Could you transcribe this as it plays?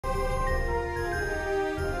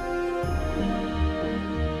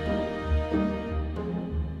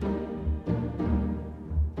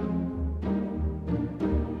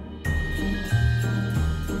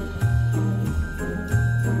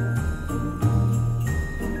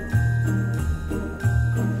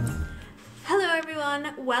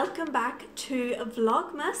welcome back to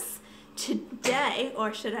Vlogmas. Today,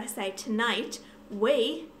 or should I say tonight,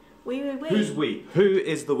 we. Who's we? Who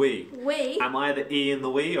is the we? We. Am I the E in the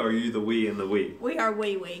we, or are you the we in the we? We are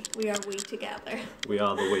we. We are we together. We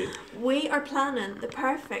are the we. We are planning the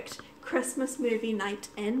perfect Christmas movie night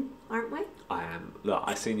in, aren't we? I am. Look,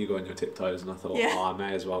 I seen you go on your tiptoes and I thought, yeah. oh, I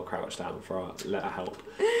may as well crouch down for her, let her help.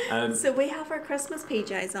 So we have our Christmas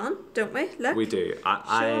PJs on, don't we? Look. We do. Show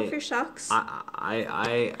off your socks.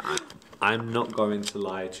 I'm not going to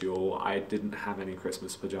lie to you all. I didn't have any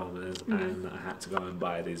Christmas pajamas and I had to go and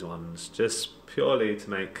buy these ones just purely to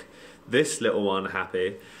make this little one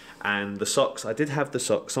happy. And the socks, I did have the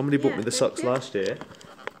socks. Somebody bought me the socks last year,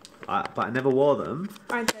 but I never wore them.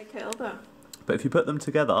 Aren't they cool though? But if you put them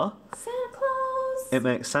together, Santa Claus! it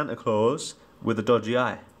makes Santa Claus with a dodgy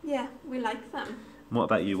eye. Yeah, we like them. And what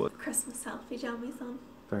about you? What? Christmas selfie jammies on.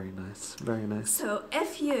 Very nice, very nice. So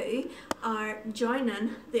if you are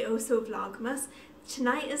joining the Ohsovlogmas,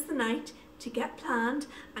 tonight is the night to get planned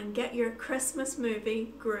and get your Christmas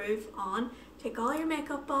movie groove on. Take all your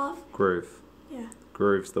makeup off. Groove. Yeah.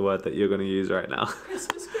 Groove's the word that you're going to use right now.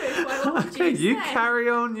 Christmas groove. What would Okay, you say? carry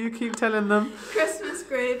on. You keep telling them. Christmas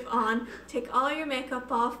groove on. Take all your makeup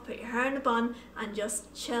off, put your hair in a bun, and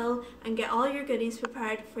just chill and get all your goodies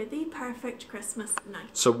prepared for the perfect Christmas night.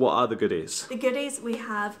 So what are the goodies? The goodies, we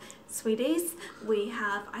have sweeties, we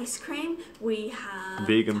have ice cream, we have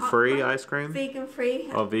vegan-free ice cream?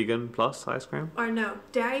 Vegan-free. Or vegan plus ice cream? Or no,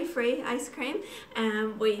 dairy-free ice cream.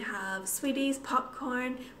 We have sweeties,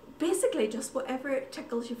 popcorn, basically just whatever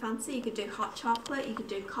tickles your fancy. You could do hot chocolate, you could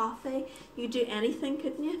do coffee, you could do anything,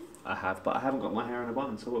 couldn't you? I have, but I haven't got my hair in a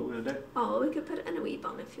bun, so what are we going to do? Oh, well, we could put it in a wee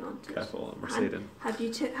bun if you wanted. Careful, I'm receding. Have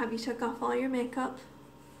you took off all your makeup?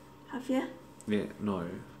 Have you? Yeah, no.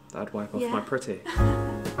 That'd wipe off my pretty.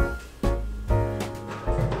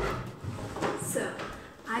 So,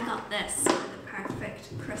 I got this for the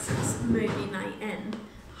perfect Christmas movie night in.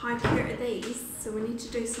 How cute are these? So we need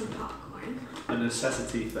to do some popcorn. A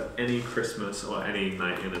necessity for any Christmas or any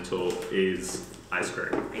night in at all is ice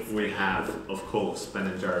cream. We have, of course,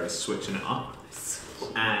 Ben & Jerry's switching it up.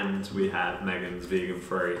 And we have Megan's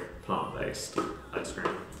vegan-free, plant-based ice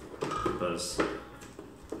cream. Because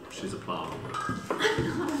she's a plant.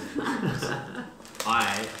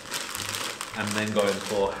 I am then going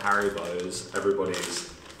for Haribo's, everybody's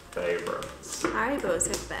favourites. Haribo's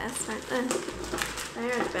are the best, aren't they? They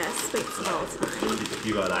are the best sweets of all time.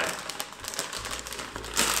 You got that.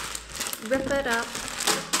 Rip it up.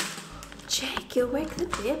 Jake, you'll wake the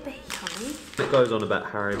baby, honey. It goes on about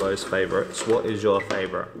Haribo's favourites. What is your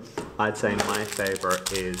favourite? I'd say my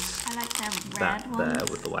favourite is I like them red that ones. there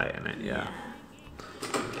with the white in it, yeah.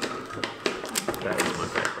 That is my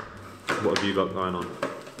favourite. What have you got going on?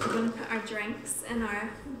 We're going to put our drinks in our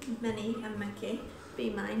Minnie and Mickey. Be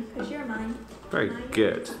mine, because you're mine. Very mine.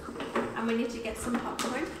 good. And we need to get some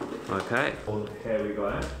popcorn. Okay. Here we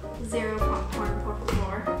go. 0 popcorn, por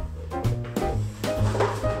favor.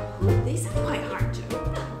 Ooh, these are quite hard to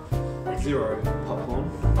open. 0 popcorn.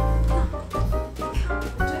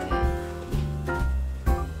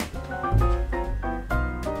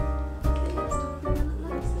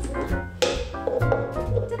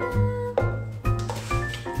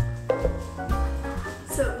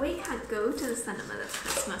 So we can't go to the cinema this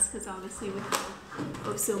Christmas because obviously we have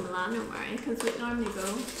OhSo Milan, don't worry, because we normally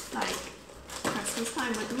go like Christmas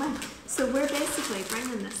time, wouldn't we? So we're basically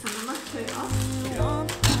bringing the cinema to us.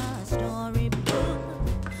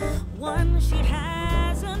 One she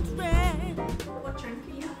hasn't read. What drink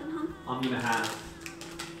are you having, hon? I'm going to have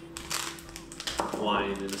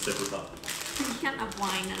wine in a sippy cup. You can't have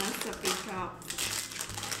wine in a sippy cup.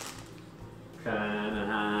 Can I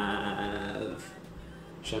have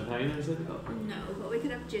champagne in a sippy cup? No, but we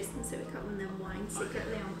could have juice in a sippy cup and then wine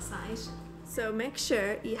secretly on the side. So make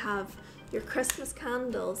sure you have your Christmas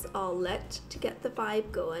candles all lit to get the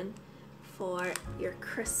vibe going for your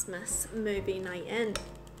Christmas movie night in.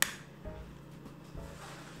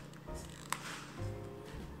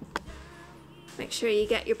 Make sure you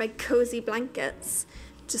get your big cozy blankets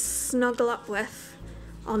to snuggle up with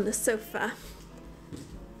on the sofa.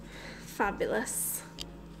 Fabulous.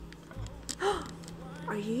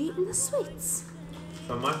 Are you eating the sweets?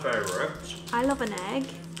 So my favourites, I love an egg.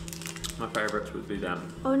 my favourites would be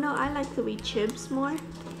them. Oh no, I like the wee tubes more.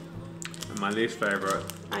 And my least favourite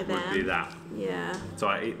Are would them? be that. Yeah. So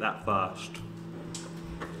I eat that first.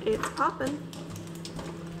 It's popping.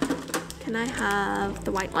 Can I have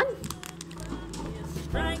the white one?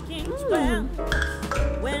 Striking spell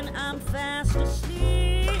when I'm fast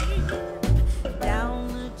asleep down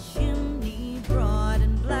the chimney, broad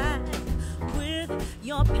and black, with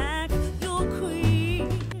your pack, your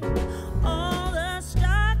creep.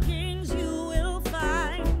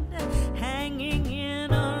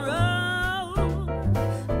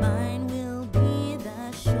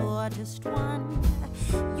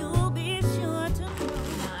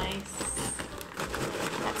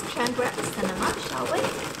 pretend we're at the cinema, shall we?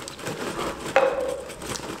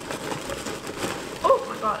 Oh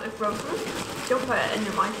my god, it's broken. Don't put it in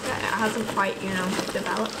your mouth yet. It hasn't quite, you know,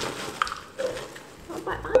 developed. What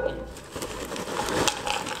about mine?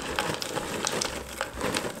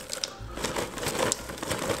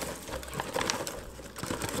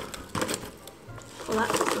 Well, that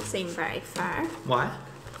doesn't seem very fair. Why?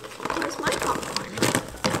 Where's my popcorn?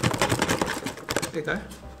 There you go.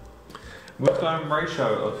 We've got a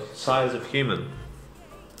ratio of size of human.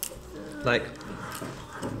 Like,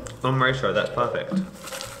 on ratio, that's perfect.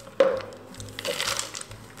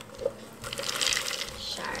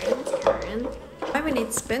 Sharon. Why we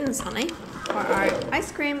need spoons, honey? For our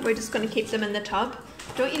ice cream, we're just going to keep them in the tub.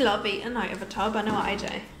 Don't you love eating out of a tub? I know I do.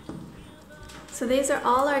 So these are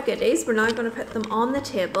all our goodies. We're now going to put them on the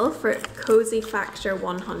table for Cozy Factor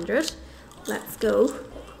 100. Let's go.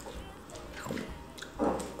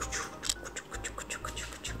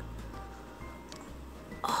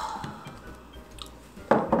 Oh,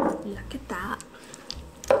 look at that.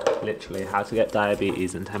 Literally, how to get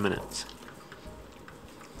diabetes in 10 minutes.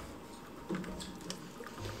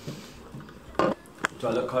 Do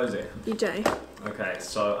I look cozy? You do. Okay,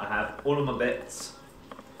 so I have all of my bits.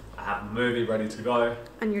 I have a movie ready to go.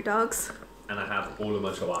 And your dogs. And I have all of my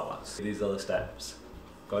chihuahuas. These are the steps.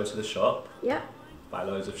 Go to the shop. Yep. Buy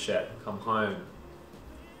loads of shit. Come home.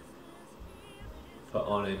 Put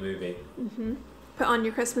on a movie. Put on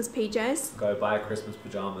your Christmas PJs. Go buy Christmas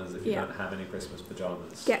pajamas if you don't have any Christmas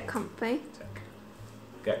pajamas. Get comfy.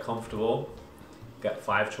 Get comfortable. Get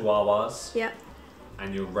 5 chihuahuas. Yep.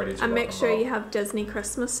 And you're ready to And make sure roll. you have Disney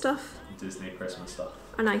Christmas stuff. Disney Christmas stuff.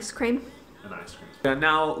 And ice cream. And ice cream. We are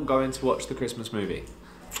now going to watch the Christmas movie.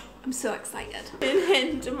 I'm so excited. Tune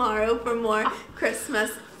in tomorrow for more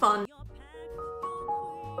Christmas fun.